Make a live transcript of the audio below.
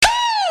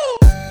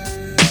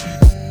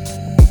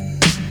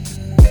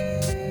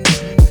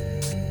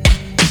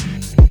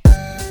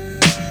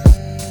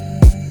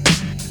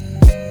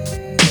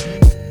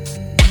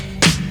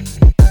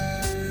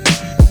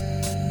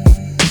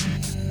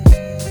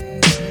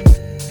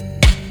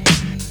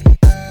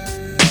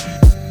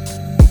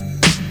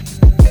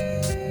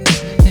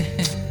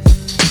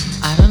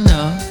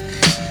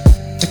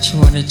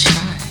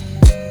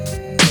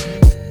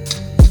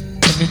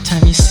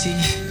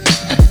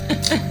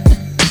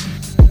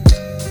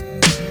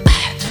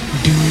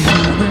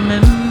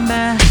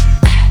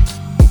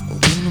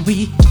When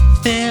we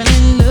fell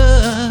in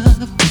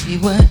love, we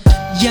were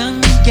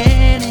young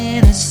and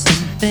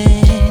innocent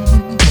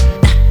then.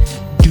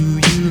 Do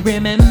you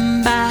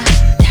remember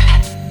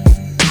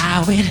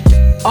how it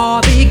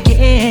all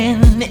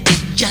began? It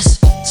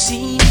just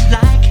seemed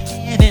like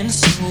heaven,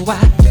 so I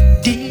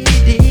did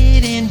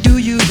it. And do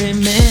you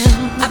remember?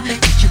 I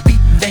bet you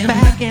remember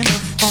back in the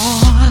fall.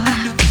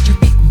 I know you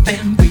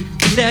remember we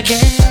did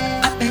again.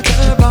 I bet you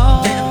remember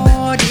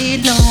all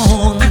day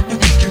long. I know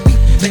you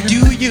remember. Do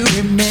you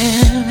remember?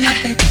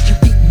 I bet you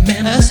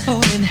remember us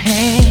holding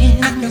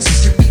hands. I know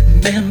you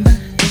remember.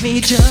 In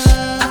each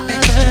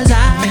other's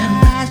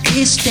eyes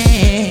we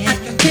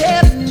stand.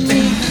 Tell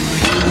me,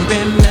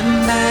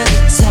 remember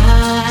the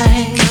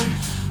time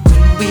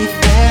when we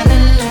fell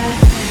in love?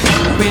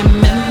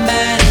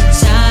 Remember the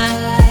time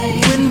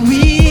when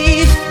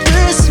we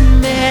first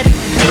met,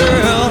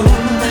 girl?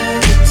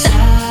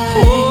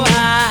 Oh,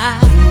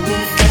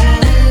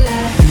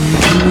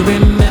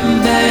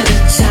 remember the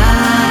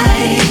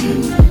time?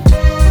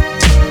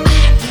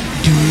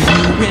 Do you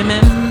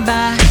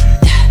remember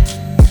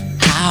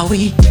how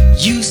we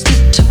used to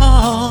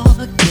talk?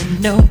 You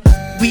know,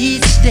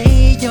 we'd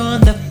stay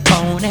on the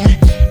phone at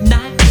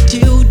night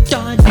till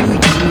dawn. Do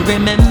you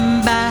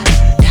remember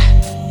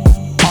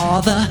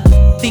all the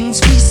things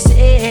we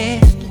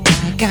said?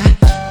 Like I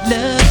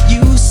love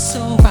you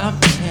so I'll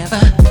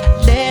never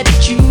let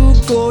you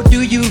go.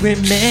 Do you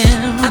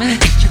remember?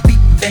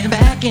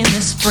 Back in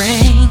the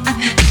spring, I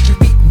bet you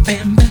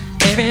remember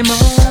every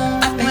morning.